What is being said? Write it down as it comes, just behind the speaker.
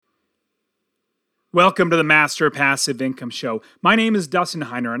Welcome to the Master Passive Income Show. My name is Dustin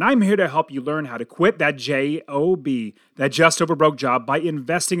Heiner, and I'm here to help you learn how to quit that JOB, that just over broke job, by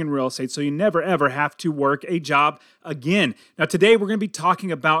investing in real estate so you never ever have to work a job again. Now, today we're going to be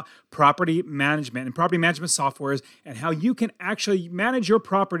talking about property management and property management softwares and how you can actually manage your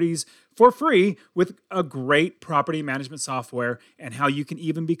properties for free with a great property management software, and how you can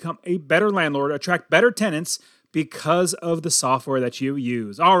even become a better landlord, attract better tenants because of the software that you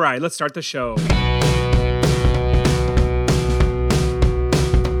use. All right, let's start the show.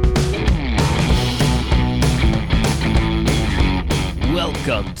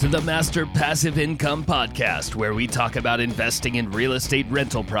 Welcome to the Master Passive Income Podcast, where we talk about investing in real estate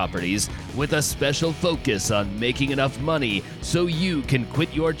rental properties with a special focus on making enough money so you can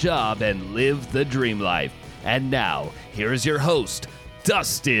quit your job and live the dream life. And now, here is your host,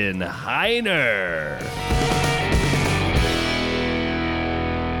 Dustin Heiner.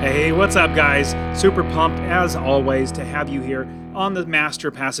 Hey, what's up, guys? Super pumped, as always, to have you here on the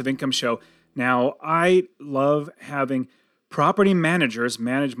Master Passive Income Show. Now, I love having property managers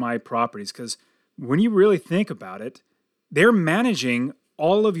manage my properties because when you really think about it, they're managing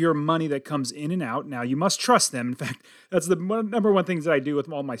all of your money that comes in and out. Now, you must trust them. In fact, that's the number one things that I do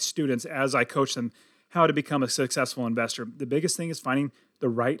with all my students as I coach them how to become a successful investor. The biggest thing is finding the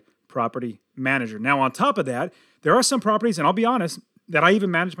right property manager. Now, on top of that, there are some properties, and I'll be honest, that I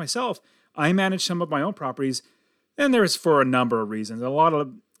even manage myself. I manage some of my own properties, and there's for a number of reasons. A lot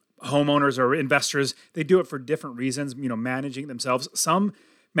of homeowners or investors, they do it for different reasons, managing themselves. Some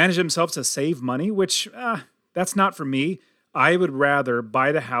manage themselves to save money, which that's not for me. I would rather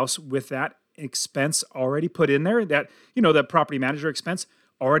buy the house with that expense already put in there, that, the property manager expense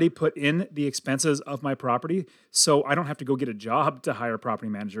already put in the expenses of my property, so I don't have to go get a job to hire a property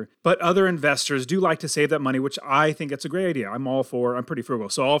manager. But other investors do like to save that money, which I think it's a great idea. I'm pretty frugal,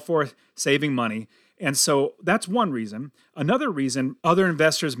 so all for saving money. And so that's one reason. Another reason other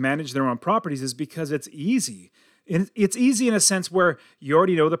investors manage their own properties is because it's easy. It's easy in a sense where you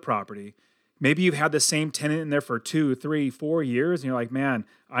already know the property. Maybe you've had the same tenant in there for 2, 3, 4 years, and you're like, man,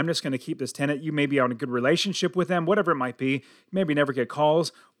 I'm just going to keep this tenant. You may be on a good relationship with them, whatever it might be. Maybe never get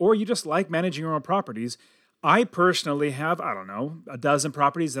calls, or you just like managing your own properties. I personally have, a dozen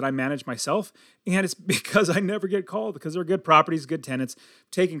properties that I manage myself, and it's because I never get called because they're good properties, good tenants,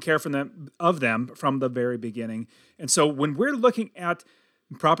 taking care of them from the very beginning. And so when we're looking at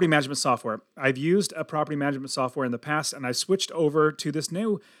property management software, I've used a property management software in the past, and I switched over to this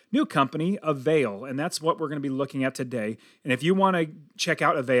new company, Avail, and that's what we're going to be looking at today. And if you want to check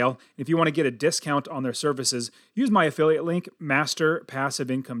out Avail, if you want to get a discount on their services, use my affiliate link,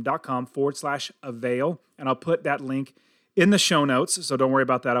 masterpassiveincome.com/Avail, and I'll put that link in the show notes, so don't worry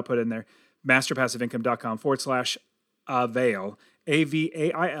about that. I'll put it in there, masterpassiveincome.com/Avail.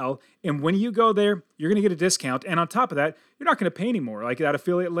 AVAIL. And when you go there, you're going to get a discount. And on top of that, you're not going to pay anymore. Like that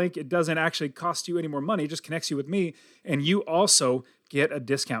affiliate link, it doesn't actually cost you any more money. It just connects you with me. And you also get a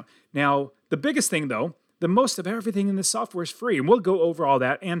discount. Now, the biggest thing though, the most of everything in this software is free. And we'll go over all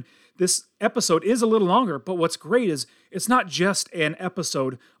that. And this episode is a little longer, but what's great is it's not just an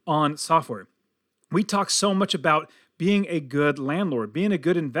episode on software. We talk so much about being a good landlord, being a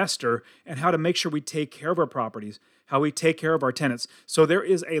good investor, and how to make sure we take care of our properties, how we take care of our tenants. So there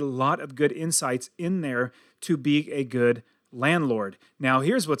is a lot of good insights in there to be a good landlord. Now,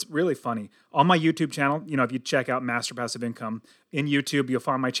 here's what's really funny. On my YouTube channel, if you check out Master Passive Income in YouTube, you'll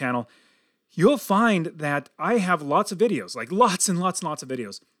find my channel. You'll find that I have lots of videos, like lots and lots and lots of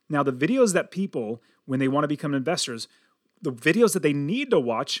videos. Now, the videos that people, when they want to become investors, the videos that they need to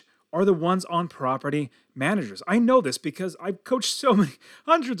watch are the ones on property managers. I know this because I've coached so many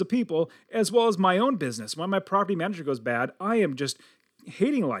hundreds of people, as well as my own business. When my property manager goes bad, I am just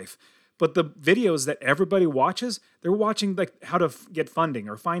hating life. But the videos that everybody watches, they're watching like how to get funding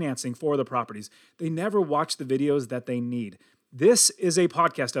or financing for the properties. They never watch the videos that they need. This is a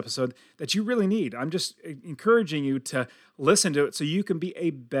podcast episode that you really need. I'm just encouraging you to listen to it so you can be a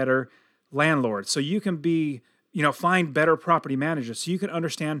better landlord, so you can be find better property managers so you can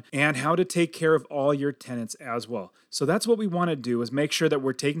understand and how to take care of all your tenants as well. So that's what we want to do, is make sure that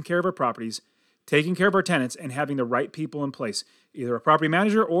we're taking care of our properties, taking care of our tenants, and having the right people in place, either a property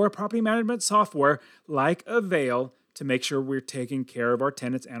manager or a property management software like Avail, to make sure we're taking care of our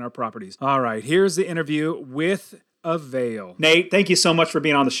tenants and our properties. All right, here's the interview with Avail. Nate, thank you so much for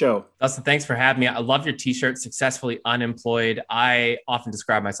being on the show. Dustin, thanks for having me. I love your t-shirt, Successfully Unemployed. I often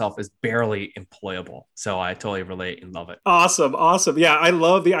describe myself as barely employable, so I totally relate and love it. Awesome. Yeah, I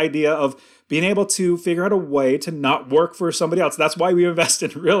love the idea of being able to figure out a way to not work for somebody else. That's why we invest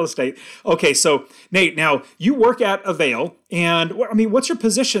in real estate. Okay, so Nate, now you work at Avail, and what's your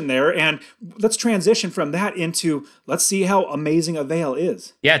position there? And let's transition from that into, let's see how amazing Avail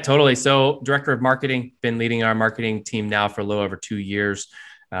is. Yeah, totally. So director of marketing, been leading our marketing team now for a little over 2 years.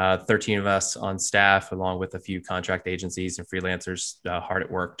 13 of us on staff, along with a few contract agencies and freelancers, hard at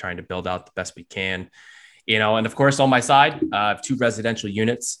work trying to build out the best we can. And of course, on my side, I have 2 residential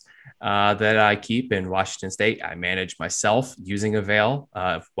units that I keep in Washington State. I manage myself using Avail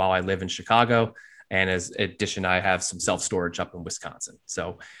while I live in Chicago. And as addition, I have some self-storage up in Wisconsin.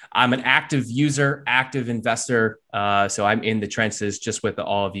 So I'm an active user, active investor. So I'm in the trenches just with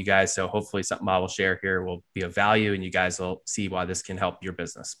all of you guys. So hopefully something I will share here will be of value and you guys will see why this can help your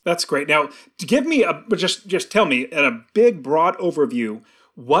business. That's great. Now, give me just tell me in a big, broad overview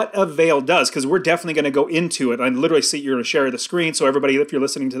what Avail does, because we're definitely going to go into it. I literally see you're going to share the screen. So everybody, if you're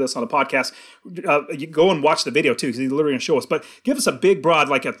listening to this on a podcast, you go and watch the video too, because he's literally going to show us. But give us a big, broad,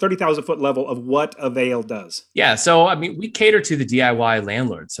 like a 30,000 foot level of what Avail does. Yeah. So, we cater to the DIY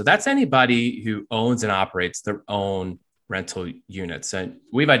landlord. So that's anybody who owns and operates their own rental units. And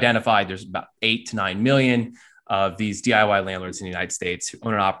we've identified there's about 8 to 9 million of these DIY landlords in the United States who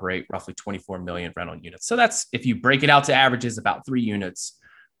own and operate roughly 24 million rental units. So that's, if you break it out to averages, about 3 units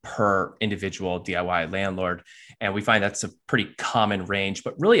per individual DIY landlord. And we find that's a pretty common range,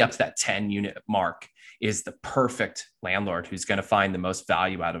 but really up to that 10 unit mark is the perfect landlord who's going to find the most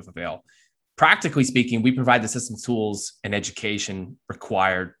value out of Avail. Practically speaking, we provide the system tools and education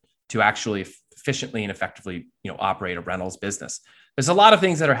required to actually efficiently and effectively, operate a rentals business. There's a lot of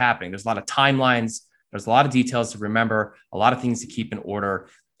things that are happening. There's a lot of timelines. There's a lot of details to remember, a lot of things to keep in order.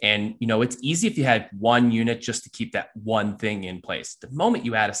 And, it's easy if you had one unit just to keep that one thing in place. The moment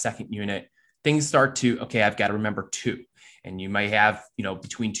you add a second unit, things start to, okay, I've got to remember 2. And you may have,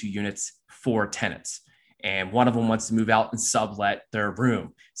 between 2 units, 4 tenants. And one of them wants to move out and sublet their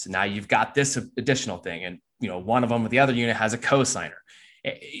room. So now you've got this additional thing. And, one of them with the other unit has a co-signer.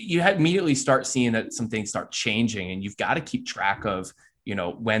 You immediately start seeing that some things start changing, and you've got to keep track of,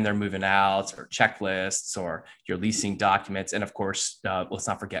 when they're moving out, or checklists, or your leasing documents. And of course, let's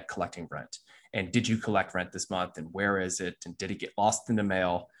not forget collecting rent. And did you collect rent this month? And where is it? And did it get lost in the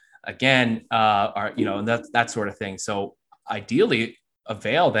mail? Again, and that sort of thing. So ideally,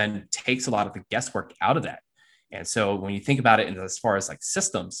 Avail then takes a lot of the guesswork out of that. And so when you think about it, and as far as like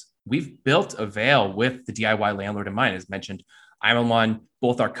systems, we've built Avail with the DIY landlord in mind. As mentioned, I'm on one.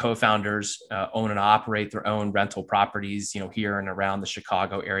 Both our co-founders own and operate their own rental properties, here and around the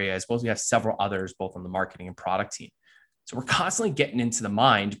Chicago area, as well as we have several others, both on the marketing and product team. So we're constantly getting into the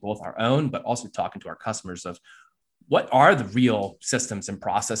mind, both our own, but also talking to our customers of what are the real systems and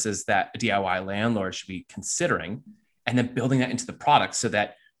processes that a DIY landlord should be considering, and then building that into the product so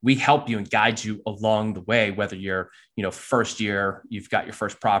that we help you and guide you along the way, whether you're, first year, you've got your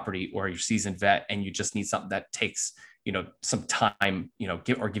first property, or you're seasoned vet and you just need something that takes some time,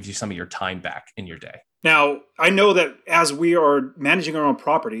 gives you some of your time back in your day. Now, I know that as we are managing our own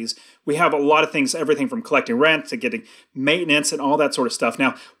properties, we have a lot of things, everything from collecting rent to getting maintenance and all that sort of stuff.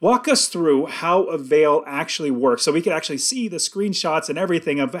 Now, walk us through how Avail actually works so we can actually see the screenshots and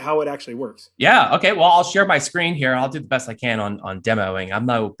everything of how it actually works. Yeah. Okay. Well, I'll share my screen here. I'll do the best I can on demoing. I'm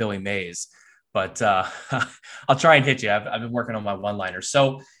no Billy Mays, but I'll try and hit you. I've been working on my one-liners.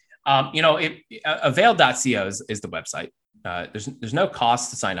 So, Avail.co is the website. There's no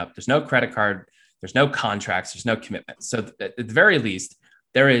cost to sign up. There's no credit card. There's no contracts. There's no commitment. So at the very least,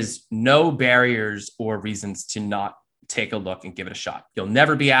 there is no barriers or reasons to not take a look and give it a shot. You'll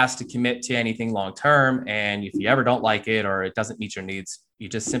never be asked to commit to anything long-term. And if you ever don't like it or it doesn't meet your needs, you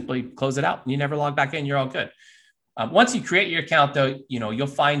just simply close it out and you never log back in. You're all good. Once you create your account, though, you'll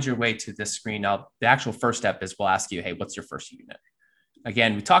find your way to this screen. Now, the actual first step is we'll ask you, hey, what's your first unit?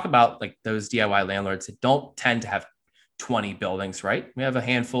 Again, we talk about like those DIY landlords that don't tend to have 20 buildings, right? We have a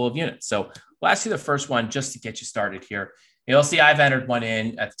handful of units. So we'll ask you the first one just to get you started here. You'll see I've entered one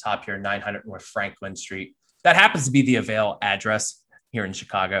in at the top here, 900 North Franklin Street. That happens to be the Avail address here in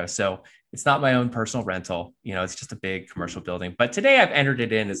Chicago. So it's not my own personal rental. It's just a big commercial building. But today I've entered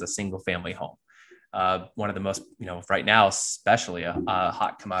it in as a single family home. One of the most, right now, especially a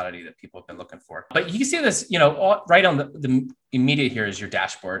hot commodity that people have been looking for. But you can see this, right on the immediate here is your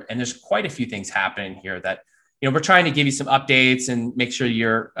dashboard. And there's quite a few things happening here that, we're trying to give you some updates and make sure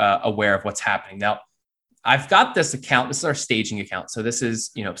you're aware of what's happening. Now, I've got this account. This is our staging account. So this is,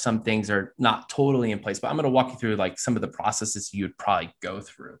 some things are not totally in place, but I'm going to walk you through like some of the processes you would probably go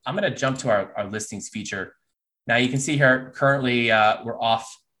through. I'm going to jump to our listings feature. Now you can see here, currently we're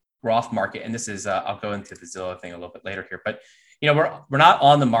off market. And this is, I'll go into the Zillow thing a little bit later here, but we're not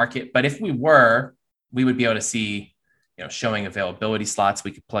on the market, but if we were, we would be able to see, showing availability slots.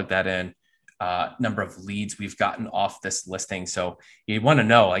 We could plug that in, number of leads we've gotten off this listing. So you want to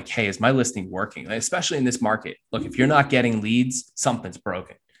know, like, hey, is my listing working? Especially in this market. Look, if you're not getting leads, something's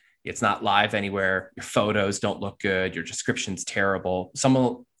broken. It's not live anywhere. Your photos don't look good. Your description's terrible.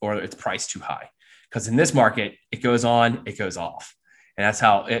 Or it's priced too high. Because in this market, it goes on, it goes off. And that's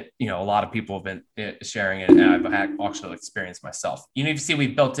how a lot of people have been sharing it. And I've actually experienced myself. You need to see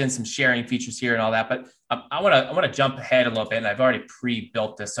we've built in some sharing features here and all that, but I want to jump ahead a little bit, and I've already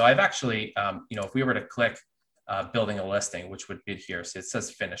pre-built this. So I've actually, if we were to click building a listing, which would be here. So it says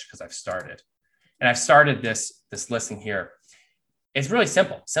finish because I've started. And I've started this listing here. It's really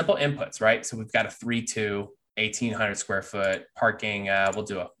simple inputs, right? So we've got a 3-2, 1,800 square foot parking. We'll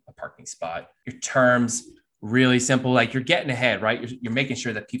do a parking spot. Your terms, really simple. Like, you're getting ahead, right? You're making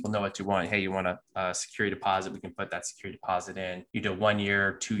sure that people know what you want. Hey, you want a security deposit? We can put that security deposit in. You do 1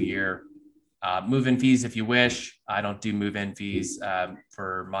 year, 2 year, move-in fees if you wish. I don't do move-in fees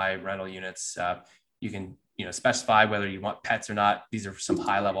for my rental units. You can, specify whether you want pets or not. These are some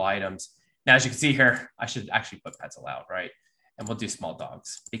high-level items. Now, as you can see here, I should actually put pets allowed, right? And we'll do small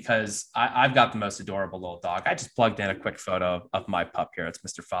dogs because I've got the most adorable little dog. I just plugged in a quick photo of my pup here. It's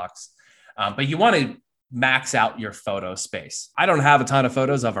Mr. Fox. But you want to max out your photo space. I don't have a ton of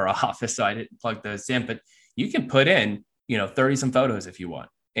photos of our office, so I didn't plug those in, but you can put in, 30 some photos if you want.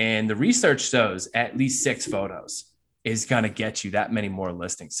 And the research shows at least 6 photos is going to get you that many more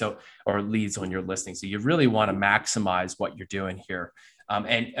listings. Or leads on your listing. So you really want to maximize what you're doing here.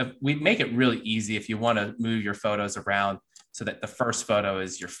 And we make it really easy if you want to move your photos around so that the first photo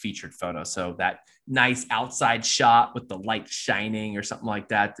is your featured photo. So that nice outside shot with the light shining or something like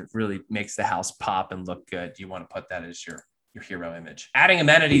that really makes the house pop and look good. You want to put that as your hero image. Adding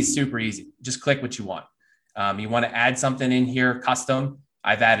amenities is super easy. Just click what you want. You want to add something in here, custom.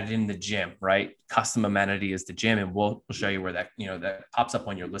 I've added in the gym, right? Custom amenity is the gym, and we'll show you where that pops up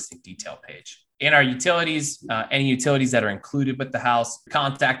on your listing detail page. In our utilities, any utilities that are included with the house,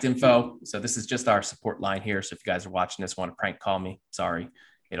 contact info. So this is just our support line here. So if you guys are watching this, want to prank call me, sorry,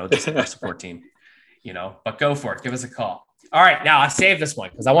 just our support team, but go for it. Give us a call. All right. Now I saved this one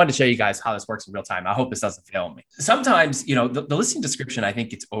because I wanted to show you guys how this works in real time. I hope this doesn't fail me. Sometimes, the listing description, I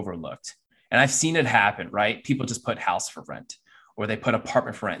think, gets overlooked, and I've seen it happen, right? People just put house for rent, or they put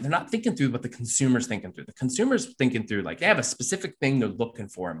apartment for rent. They're not thinking through what the consumer's thinking through. The consumer's thinking through, like, they have a specific thing they're looking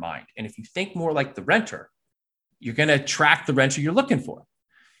for in mind. And if you think more like the renter, you're going to attract the renter you're looking for.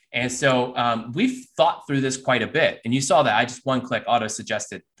 And so we've thought through this quite a bit. And you saw that I just one click auto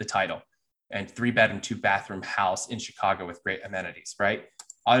suggested the title, and 3-bedroom, 2-bathroom house in Chicago with great amenities, right?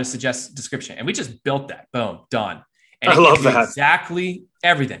 Auto suggest description. And we just built that. Boom, done. And I love that. Exactly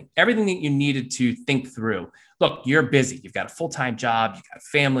everything that you needed to think through. Look, you're busy. You've got a full-time job. You've got a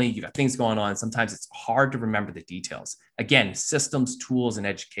family. You've got things going on. Sometimes it's hard to remember the details. Again, systems, tools, and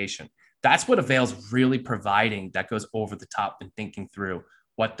education. That's what Avail's really providing, that goes over the top and thinking through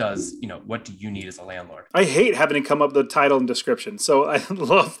what do you need as a landlord? I hate having to come up with the title and description. So I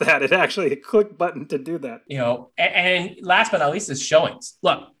love that. It actually a click button to do that. And last but not least is showings.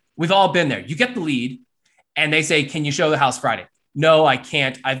 Look, we've all been there. You get the lead and they say, can you show the house Friday? No, I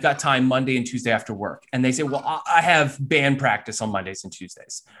can't. I've got time Monday and Tuesday after work. And they say, well, I have band practice on Mondays and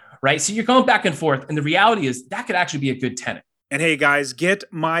Tuesdays, right? So you're going back and forth. And the reality is that could actually be a good tenant. And hey, guys, get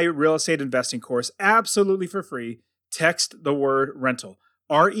my real estate investing course absolutely for free. Text the word rental,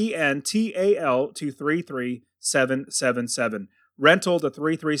 RENTAL to 33777. Rental to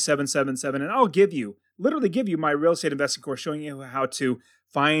 33777. And I'll literally give you my real estate investing course showing you how to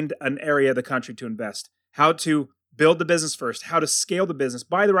find an area of the country to invest, how to build the business first, how to scale the business,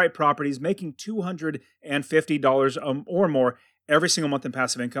 buy the right properties, making $250 or more every single month in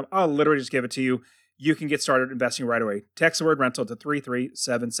passive income. I'll literally just give it to you. You can get started investing right away. Text the word rental to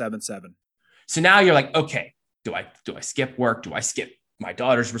 33777. So now you're like, okay, do I skip work? Do I skip my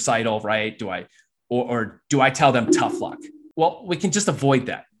daughter's recital, right? Do I tell them tough luck? Well, we can just avoid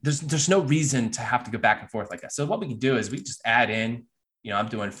that. There's no reason to have to go back and forth like that. So what we can do is we just add in, I'm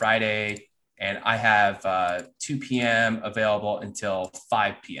doing Friday, and I have 2 p.m. available until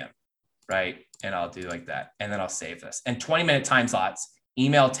 5 p.m., right? And I'll do like that. And then I'll save this. And 20-minute time slots,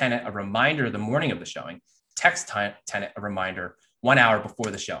 email tenant a reminder the morning of the showing, text tenant a reminder 1 hour before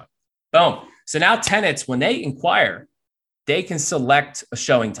the showing. Boom. So now tenants, when they inquire, they can select a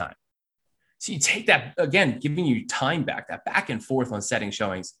showing time. So you take that, again, giving you time back, that back and forth on setting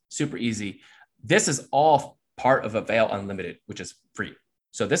showings, super easy. This is all part of Avail Unlimited, which is free.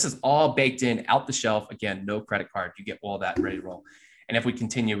 So this is all baked in, out the shelf. Again, no credit card. You get all that ready to roll. And if we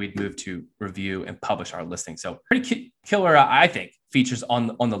continue, we'd move to review and publish our listing. So pretty killer, I think, features on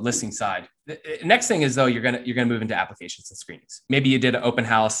the listing side. The next thing is though, you're gonna move into applications and screenings. Maybe you did an open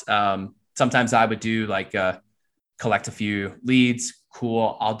house. Sometimes I would do like collect a few leads.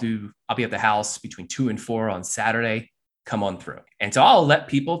 Cool. I'll be at the house between 2 and 4 on Saturday. Come on through. And so I'll let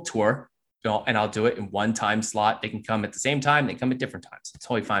people tour, and I'll do it in one time slot. They can come at the same time. They come at different times. It's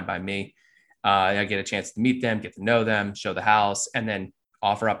totally fine by me. I get a chance to meet them, get to know them, show the house, and then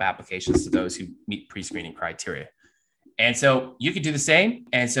offer up applications to those who meet pre-screening criteria. And so you could do the same.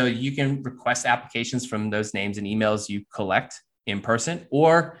 And so you can request applications from those names and emails you collect in person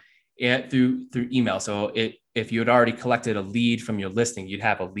or through email. So if you had already collected a lead from your listing, you'd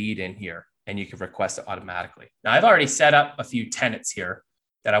have a lead in here and you could request it automatically. Now, I've already set up a few tenants here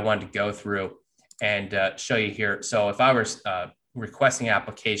that I wanted to go through and show you here. So if I was requesting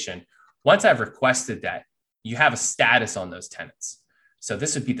application, once I've requested that, you have a status on those tenants. So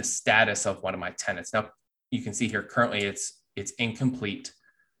this would be the status of one of my tenants. Now, you can see here currently it's incomplete,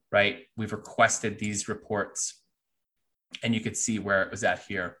 right? We've requested these reports and you could see where it was at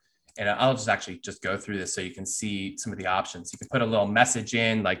here. And I'll just go through this so you can see some of the options. You can put a little message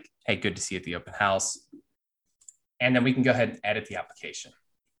in like, hey, good to see you at the open house. And then we can go ahead and edit the application.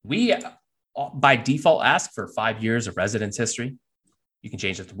 We, by default, ask for 5 years of residence history. You can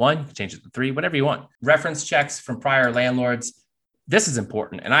change it to 1, you can change it to 3, whatever you want. Reference checks from prior landlords. This is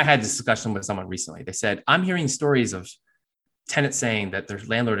important. And I had this discussion with someone recently. They said, I'm hearing stories of tenants saying that their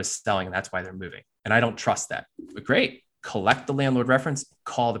landlord is selling and that's why they're moving. And I don't trust that. But great. Collect the landlord reference,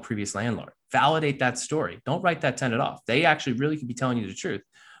 call the previous landlord, validate that story. Don't write that tenant off. They actually really could be telling you the truth,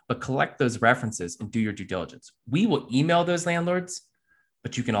 but collect those references and do your due diligence. We will email those landlords,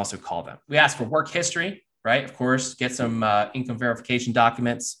 but you can also call them. We ask for work history, right? Of course, get some income verification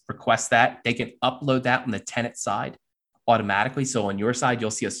documents, request that. They can upload that on the tenant side automatically. So on your side,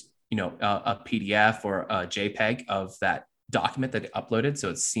 you'll see a PDF or a JPEG of that document that they uploaded. So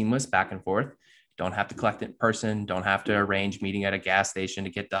it's seamless back and forth. Don't have to collect it in person. Don't have to arrange meeting at a gas station to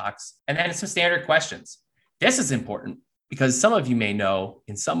get docs. And then some standard questions. This is important because some of you may know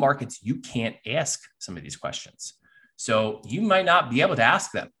in some markets, you can't ask some of these questions. So you might not be able to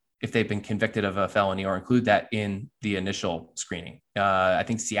ask them if they've been convicted of a felony or include that in the initial screening. I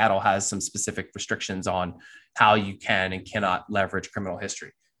think Seattle has some specific restrictions on how you can and cannot leverage criminal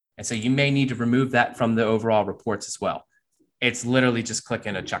history. And so you may need to remove that from the overall reports as well. It's literally just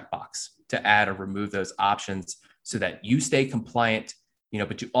clicking a checkbox to add or remove those options so that you stay compliant,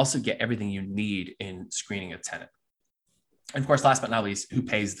 but you also get everything you need in screening a tenant. And of course, last but not least, who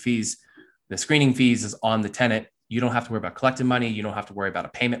pays the fees? The screening fees is on the tenant. You don't have to worry about collecting money. You don't have to worry about a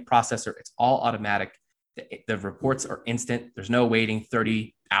payment processor. It's all automatic. The reports are instant. There's no waiting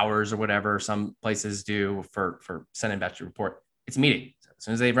 30 hours or whatever some places do for sending back your report. It's immediate. So as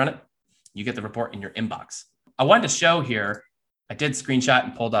soon as they run it, you get the report in your inbox. I wanted to show here, I did screenshot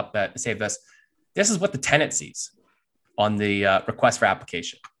and pulled up that save this. This is what the tenant sees on the request for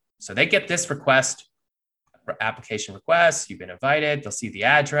application. So they get this request, application request, you've been invited, they'll see the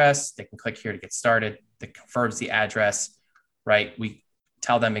address, they can click here to get started, that confirms the address, right? We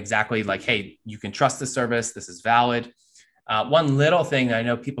tell them exactly like, hey, you can trust the service, this is valid. One little thing I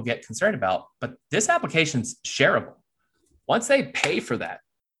know people get concerned about, but this application's shareable. Once they pay for that,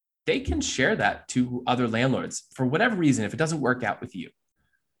 they can share that to other landlords for whatever reason. If it doesn't work out with you,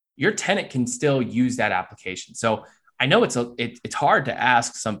 your tenant can still use that application. So I know it's hard to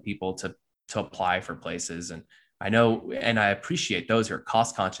ask some people to apply for places. And I know, and I appreciate those who are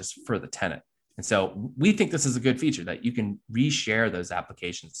cost conscious for the tenant. And so we think this is a good feature that you can reshare those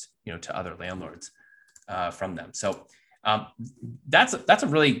applications, to other landlords from them. So that's a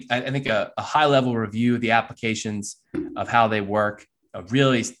really, I think a high level review of the applications, of how they work.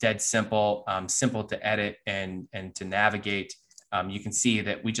 Really dead simple, simple to edit and to navigate. You can see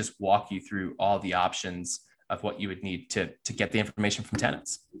that we just walk you through all the options of what you would need to get the information from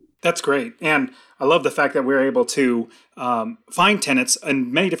tenants. That's great. And I love the fact that we're able to find tenants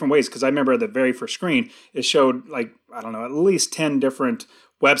in many different ways. Because I remember the very first screen, it showed at least 10 different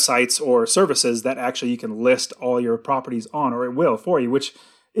websites or services that actually you can list all your properties on, or it will for you, which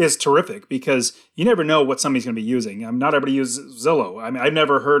is terrific because you never know what somebody's going to be using. Not everybody uses Zillow. I mean, I've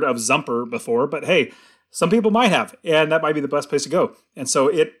never heard of Zumper before, but hey, some people might have, and that might be the best place to go. And so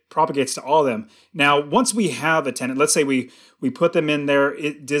it propagates to all of them. Now, once we have a tenant, let's say we put them in there,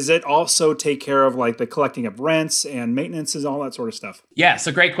 does it also take care of like the collecting of rents and maintenance and all that sort of stuff? Yeah,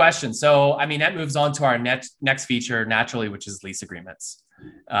 so great question. So, I mean, that moves on to our next feature naturally, which is lease agreements.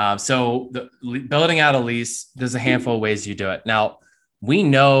 So building out a lease, there's a handful of ways you do it. Now, we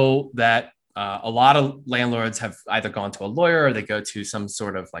know that A lot of landlords have either gone to a lawyer or they go to some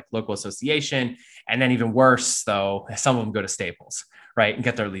sort of like local association. And then even worse, though, some of them go to Staples, right? And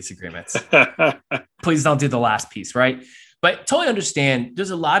get their lease agreements. Please don't do the last piece, right? But totally understand there's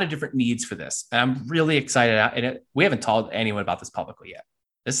a lot of different needs for this. And I'm really excited. And we haven't told anyone about this publicly yet.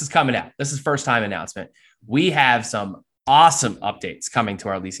 This is coming out. This is first time announcement. We have some awesome updates coming to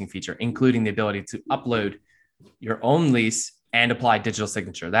our leasing feature, including the ability to upload your own lease and apply digital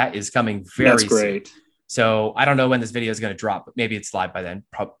signature. That is coming very That's great. soon. So I don't know when this video is going to drop, but maybe it's live by then.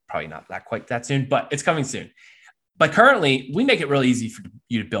 Probably not quite that soon, but it's coming soon. But currently, we make it really easy for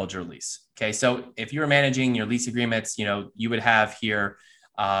you to build your lease. Okay, so if you're managing your lease agreements, you would have here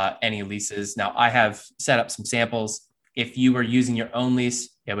any leases. Now, I have set up some samples. If you were using your own lease,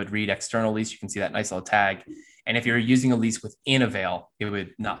 it would read external lease. You can see that nice little tag. And if you're using a lease within Avail, it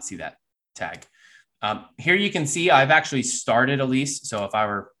would not see that tag. Here you can see I've actually started a lease. So if I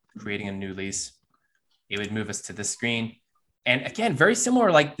were creating a new lease, it would move us to this screen. And again, very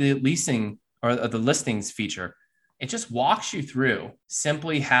similar like the leasing or the listings feature. It just walks you through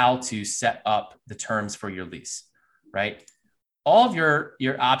simply how to set up the terms for your lease, right? All of your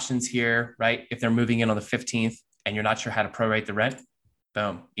options here, right? If they're moving in on the 15th and you're not sure how to prorate the rent,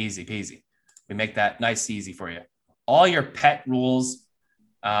 boom, easy peasy. We make that nice, easy for you. All your pet rules,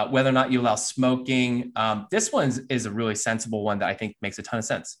 whether or not you allow smoking. This one is a really sensible one that I think makes a ton of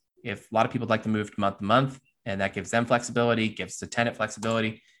sense. If a lot of people like to move to month, and that gives them flexibility, gives the tenant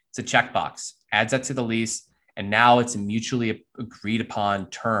flexibility, it's a checkbox, adds that to the lease. And now it's a mutually agreed upon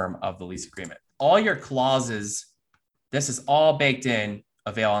term of the lease agreement. All your clauses, this is all baked in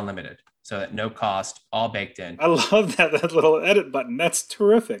Avail Unlimited. So at no cost, all baked in. I love that little edit button. That's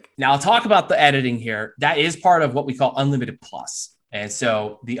terrific. Now I'll talk about the editing here. That is part of what we call Unlimited Plus. And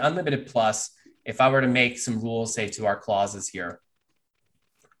so the Unlimited Plus, if I were to make some rules, say to our clauses here,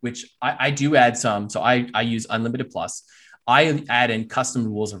 which I do add some. So I use Unlimited Plus. I add in custom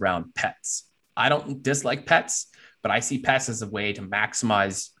rules around pets. I don't dislike pets, but I see pets as a way to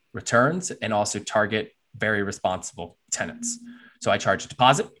maximize returns and also target very responsible tenants. So I charge a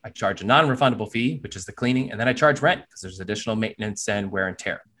deposit, I charge a non-refundable fee, which is the cleaning, and then I charge rent because there's additional maintenance and wear and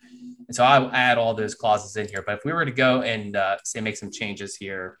tear. And so I'll add all those clauses in here. But if we were to go and say make some changes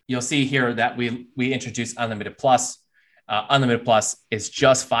here, you'll see here that we introduced Unlimited Plus. Unlimited Plus is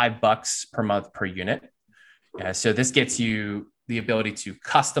just $5 per month per unit. So this gets you the ability to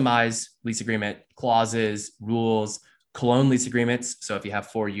customize lease agreement clauses, rules, clone lease agreements. So if you have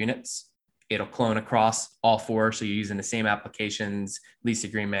 4 units, it'll clone across all 4. So you're using the same applications, lease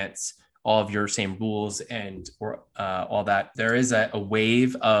agreements, all of your same rules and all that. There is a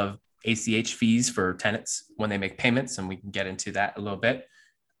waive of ACH fees for tenants when they make payments, and we can get into that a little bit.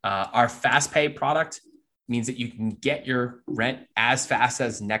 Our Fast Pay product means that you can get your rent as fast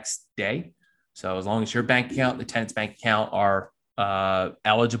as next day. So as long as your bank account, the tenant's bank account are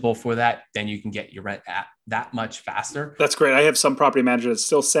eligible for that, then you can get your rent at that much faster. That's great. I have some property managers that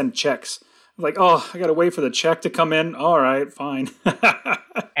still send checks. I'm like, oh, I got to wait for the check to come in. All right, fine.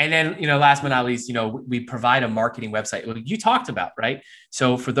 And then, last but not least, we provide a marketing website. You talked about, right?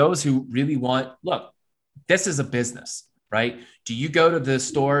 So for those who really look, this is a business, right? Do you go to the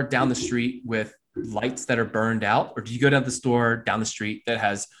store down the street with lights that are burned out, or do you go down the store down the street that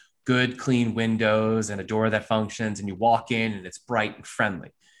has good, clean windows and a door that functions, and you walk in and it's bright and friendly?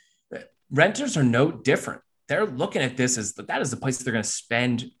 Renters are no different. They're looking at this as that is the place that they're going to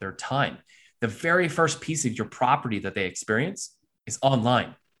spend their time. The very first piece of your property that they experience is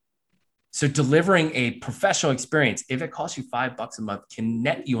online. So delivering a professional experience, if it costs you $5 a month, can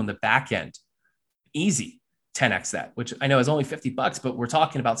net you on the back end easy 10x that, which I know is only $50, but we're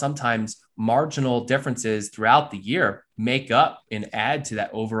talking about sometimes marginal differences throughout the year make up and add to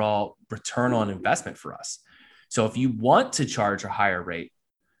that overall return on investment for us. So if you want to charge a higher rate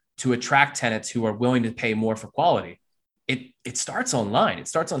to attract tenants who are willing to pay more for quality, it starts online. It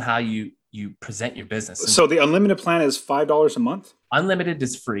starts on how you present your business. So the unlimited plan is $5 a month? Unlimited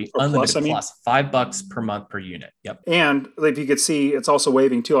is free. Or Unlimited plus $5 per month per unit. Yep. And if you could see, it's also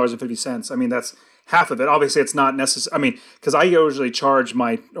waiving $2.50. I mean, that's half of it. Obviously, it's not necessary. I mean, because I usually charge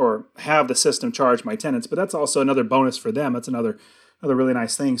have the system charge my tenants, but that's also another bonus for them. That's another really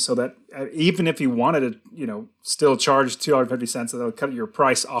nice thing. So that even if you wanted to, still charge $2.50, that'll cut your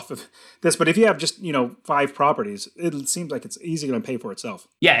price off of this. But if you have just, 5 properties, it seems like it's easy going to pay for itself.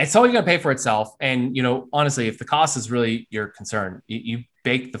 Yeah, it's totally going to pay for itself. And, honestly, if the cost is really your concern, you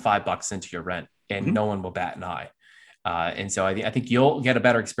bake the $5 into your rent and no one will bat an eye. And so I think you'll get a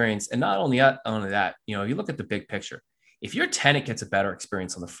better experience. And not only that, you look at the big picture. If your tenant gets a better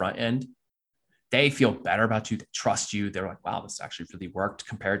experience on the front end, they feel better about you. They trust you. They're like, wow, this actually really worked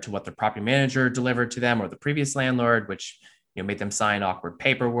compared to what the property manager delivered to them or the previous landlord, which made them sign awkward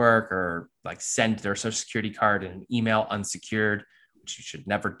paperwork or like send their social security card in an email unsecured, which you should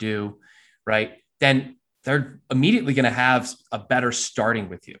never do, right? Then they're immediately going to have a better starting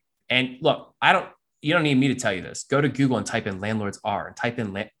with you. And look, you don't need me to tell you this. Go to Google and type in landlords are and type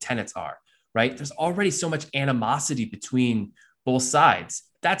in tenants are, right? There's already so much animosity between both sides.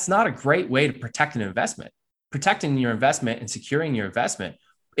 That's not a great way to protect an investment. Protecting your investment and securing your investment,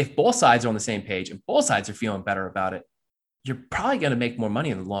 if both sides are on the same page and both sides are feeling better about it, you're probably going to make more money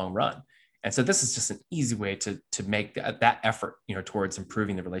in the long run. And so this is just an easy way to make that effort, towards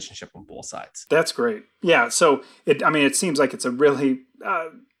improving the relationship on both sides. That's great. Yeah. So it seems like it's a really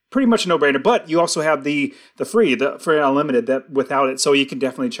pretty much a no-brainer, but you also have the free unlimited that without it. So you can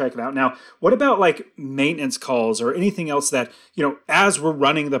definitely check it out. Now, what about like maintenance calls or anything else that, as we're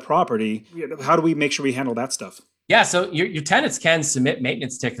running the property, how do we make sure we handle that stuff? Yeah. So your tenants can submit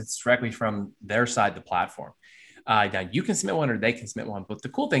maintenance tickets directly from their side of the platform. Now you can submit one or they can submit one. But the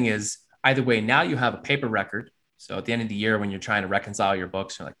cool thing is either way, now you have a paper record. So at the end of the year, when you're trying to reconcile your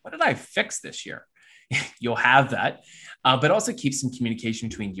books, you're like, what did I fix this year? You'll have that, but also keep some communication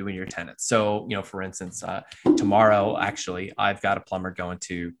between you and your tenants. So, for instance, tomorrow, actually, I've got a plumber going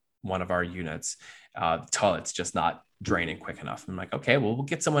to one of our units. The toilet's just not draining quick enough. I'm like, okay, well, we'll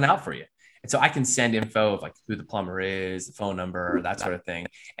get someone out for you. And so I can send info of like who the plumber is, the phone number, that sort of thing,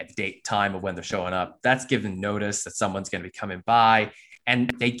 at date, time of when they're showing up. That's given notice that someone's going to be coming by, and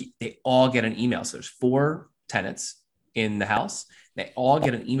they all get an email. So there's 4 tenants in the house. They all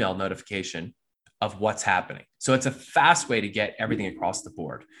get an email notification of what's happening. So it's a fast way to get everything across the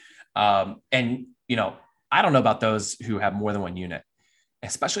board. And I don't know about those who have more than one unit,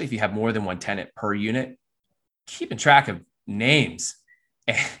 especially if you have more than one tenant per unit. Keeping track of names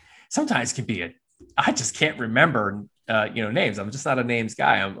sometimes can be I just can't remember, names. I'm just not a names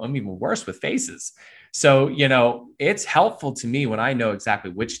guy. I'm even worse with faces. So, it's helpful to me when I know exactly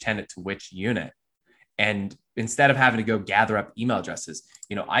which tenant to which unit. And instead of having to go gather up email addresses,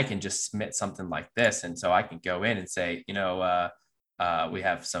 I can just submit something like this. And so I can go in and say, we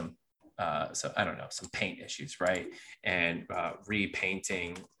have some, some paint issues, right? And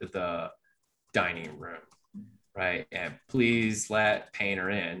repainting the dining room, right? And please let painter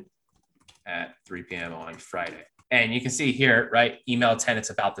in at 3 p.m. on Friday. And you can see here, right, email tenants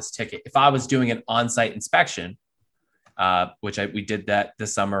about this ticket. If I was doing an on-site inspection, which we did that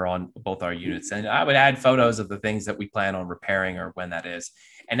this summer on both our units, and I would add photos of the things that we plan on repairing or when that is.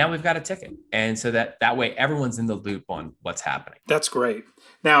 And now we've got a ticket. And so that way everyone's in the loop on what's happening. That's great.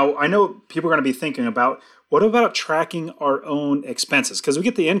 Now, I know people are going to be thinking about, what about tracking our own expenses? Because we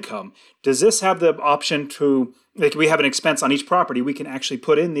get the income. Does this have the option to, like, we have an expense on each property, we can actually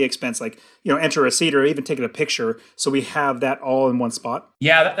put in the expense, like, enter a receipt or even take a picture, so we have that all in one spot?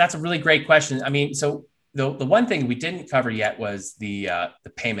 Yeah, that's a really great question. I mean, so the one thing we didn't cover yet was the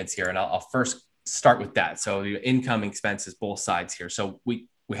payments here. And I'll first start with that. So your income, expenses, both sides here. So we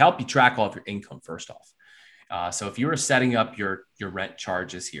help you track all of your income first off. So if you were setting up your rent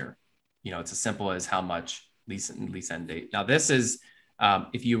charges here, it's as simple as how much lease end date. Now this is,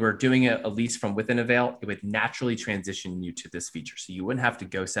 if you were doing a lease from within Avail, it would naturally transition you to this feature. So you wouldn't have to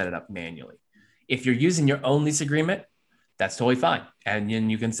go set it up manually. If you're using your own lease agreement, that's totally fine. And then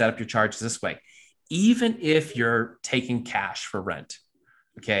you can set up your charges this way. Even if you're taking cash for rent,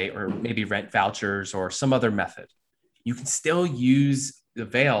 okay, or maybe rent vouchers or some other method, you can still use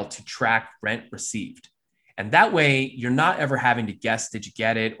Avail to track rent received. And that way you're not ever having to guess, did you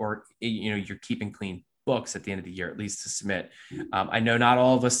get it? Or, you're keeping clean books at the end of the year, at least to submit. I know not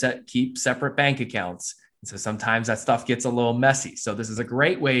all of us keep separate bank accounts. And so sometimes that stuff gets a little messy. So this is a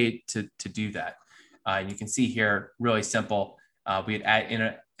great way to do that. And you can see here, really simple. We'd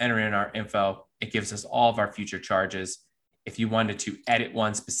enter in our info. It gives us all of our future charges. If you wanted to edit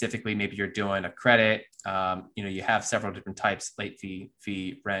one specifically, maybe you're doing a credit, you have several different types, late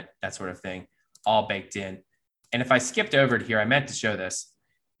fee, rent, that sort of thing, all baked in. And if I skipped over to here, I meant to show this,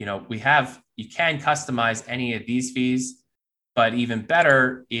 you can customize any of these fees, but even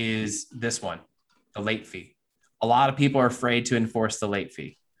better is this one, the late fee. A lot of people are afraid to enforce the late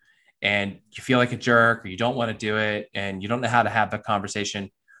fee, and you feel like a jerk, or you don't want to do it, and you don't know how to have the conversation.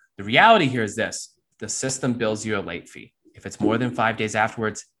 The reality here is this: the system bills you a late fee. If it's more than 5 days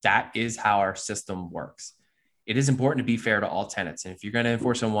afterwards, that is how our system works. It is important to be fair to all tenants. And if you're going to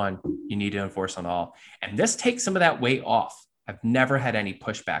enforce on one, you need to enforce on all. And this takes some of that weight off. I've never had any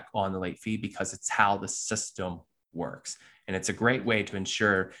pushback on the late fee because it's how the system works. And it's a great way to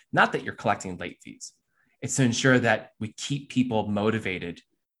ensure, not that you're collecting late fees, it's to ensure that we keep people motivated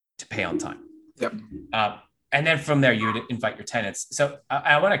to pay on time. Yep. And then from there, you would invite your tenants. So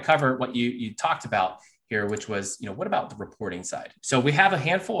I want to cover what you talked about here, which was, what about the reporting side? So we have a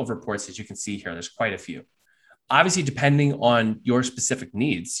handful of reports that you can see here. There's quite a few. Obviously, depending on your specific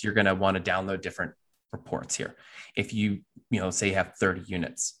needs, you're going to want to download different reports here. If you say you have 30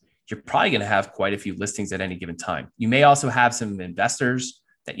 units, you're probably going to have quite a few listings at any given time. You may also have some investors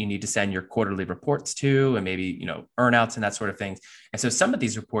that you need to send your quarterly reports to, and maybe, earnouts and that sort of thing. And so some of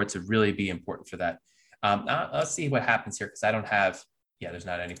these reports would really be important for that. Let's see what happens here, because I don't have, there's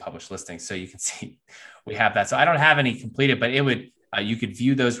not any published listings. So you can see we have that. So I don't have any completed, but it would, you could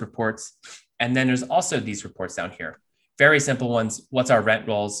view those reports. And then there's also these reports down here, very simple ones. What's our rent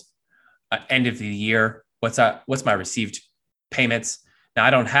rolls, end of the year? What's my received payments? Now I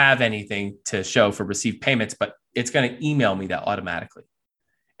don't have anything to show for received payments, but it's going to email me that automatically.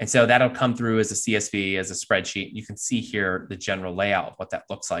 And so that'll come through as a CSV, as a spreadsheet. You can see here the general layout of what that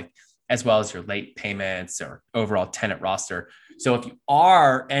looks like, as well as your late payments or overall tenant roster. So if you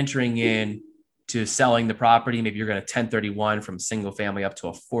are entering in to selling the property, maybe you're going to 1031 from a single family up to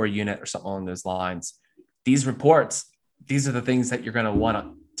a 4-unit or something along those lines. These reports, these are the things that you're going to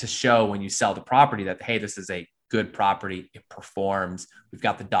want to show when you sell the property, that, hey, this is a good property. It performs. We've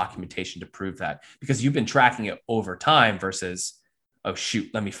got the documentation to prove that, because you've been tracking it over time versus, oh, shoot,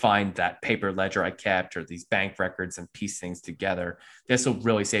 let me find that paper ledger I kept or these bank records and piece things together. This will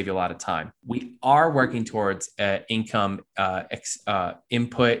really save you a lot of time. We are working towards an income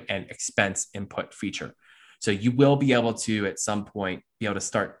input and expense input feature. So you will be able to, at some point, be able to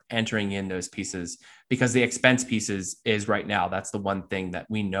start entering in those pieces, because the expense pieces is right now, that's the one thing that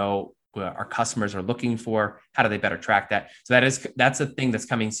we know our customers are looking for. How do they better track that? So that's a thing that's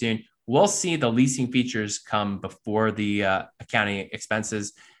coming soon. We'll see the leasing features come before the accounting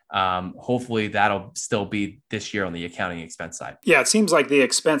expenses. Hopefully that'll still be this year on the accounting expense side. Yeah, it seems like the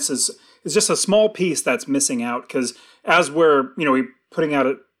expenses is just a small piece that's missing out, because as we're putting out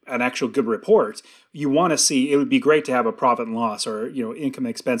an actual good report, you want to see, it would be great to have a profit and loss or income and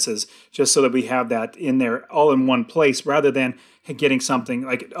expenses, just so that we have that in there all in one place, rather than getting something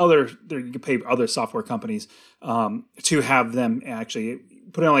like you can pay other software companies to have them actually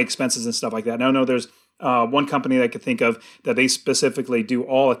put in all the expenses and stuff like that. No, there's one company that I could think of that they specifically do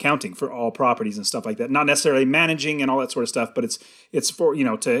all accounting for all properties and stuff like that. Not necessarily managing and all that sort of stuff, but it's for,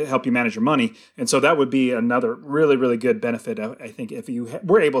 to help you manage your money. And so that would be another really, really good benefit, I think, if you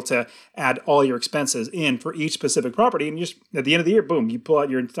were able to add all your expenses in for each specific property, and just at the end of the year, boom, you pull out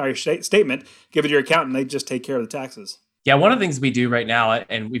your entire statement, give it to your accountant, they just take care of the taxes. Yeah, one of the things we do right now,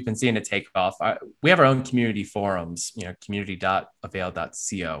 and we've been seeing it take off, we have our own community forums,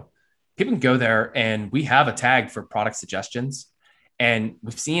 community.avail.co. People can go there, and we have a tag for product suggestions. And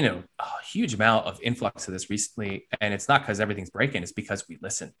we've seen a huge amount of influx of this recently. And it's not because everything's breaking, it's because we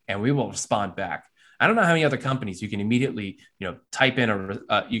listen and we will respond back. I don't know how many other companies you can immediately, type in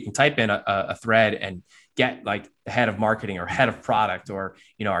a thread and get like the head of marketing or head of product or,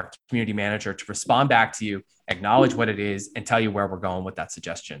 our community manager to respond back to you, acknowledge what it is, and tell you where we're going with that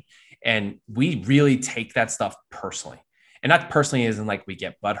suggestion. And we really take that stuff personally. And not personally isn't like we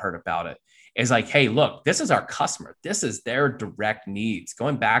get butthurt about it. It's like, hey, look, this is our customer. This is their direct needs.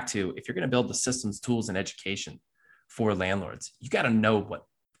 Going back to, if you're going to build the systems, tools, and education for landlords, you got to know what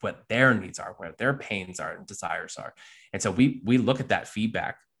their needs are, where their pains are and desires are. And so we look at that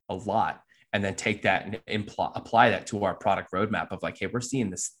feedback a lot, and then take that and apply that to our product roadmap of like, hey, we're seeing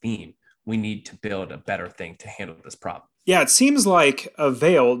this theme. We need to build a better thing to handle this problem. Yeah, it seems like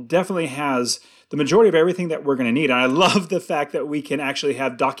Avail definitely has the majority of everything that we're going to need. And I love the fact that we can actually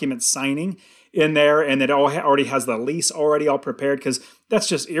have document signing in there, and it already has the lease already all prepared, because that's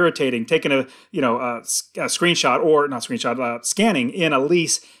just irritating. Taking a screenshot, or not screenshot, scanning in a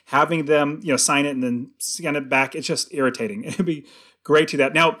lease, having them sign it and then scan it back. It's just irritating. It'd be great to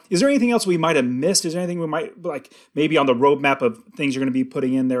that. Now, is there anything else we might have missed? Is there anything we might, like, maybe on the roadmap of things you're going to be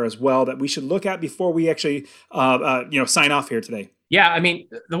putting in there as well that we should look at before we actually sign off here today? Yeah, I mean,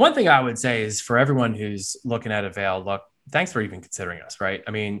 the one thing I would say is, for everyone who's looking at Avail, look, thanks for even considering us, right?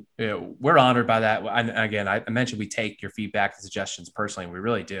 I mean, we're honored by that. And again, I mentioned we take your feedback and suggestions personally, and we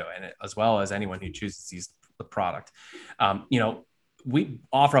really do. And as well as anyone who chooses to use the product. We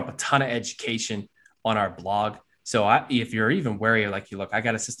offer up a ton of education on our blog. So if you're even wary, like, look, I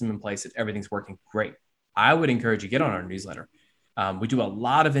got a system in place that everything's working great, I would encourage you to get on our newsletter. We do a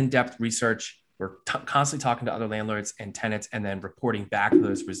lot of in-depth research. We're constantly talking to other landlords and tenants, and then reporting back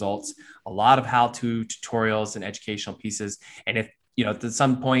those results. A lot of how-to tutorials and educational pieces. And if at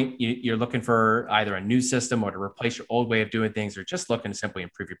some point you're looking for either a new system or to replace your old way of doing things, or just looking to simply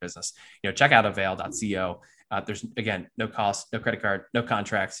improve your business, check out avail.co. There's, again, no cost, no credit card, no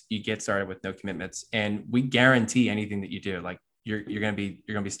contracts. You get started with no commitments, and we guarantee anything that you do. Like, you're gonna be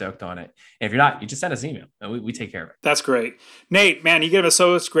stoked on it. And if you're not, you just send us an email and we take care of it. That's great. Nate, man, you give us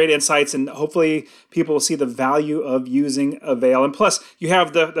so much great insights, and hopefully people will see the value of using Avail. And plus, you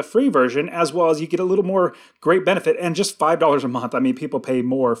have the free version, as well as you get a little more great benefit, and just $5 a month. I mean, people pay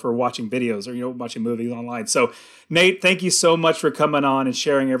more for watching videos or, watching movies online. So Nate, thank you so much for coming on and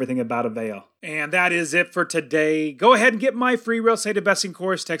sharing everything about Avail. And that is it for today. Go ahead and get my free real estate investing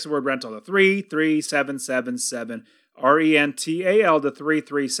course. Text the word rental to 33777. RENTAL to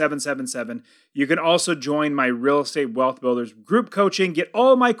 33777. You can also join my Real Estate Wealth Builders group coaching. Get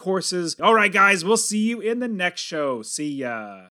all my courses. All right, guys, we'll see you in the next show. See ya.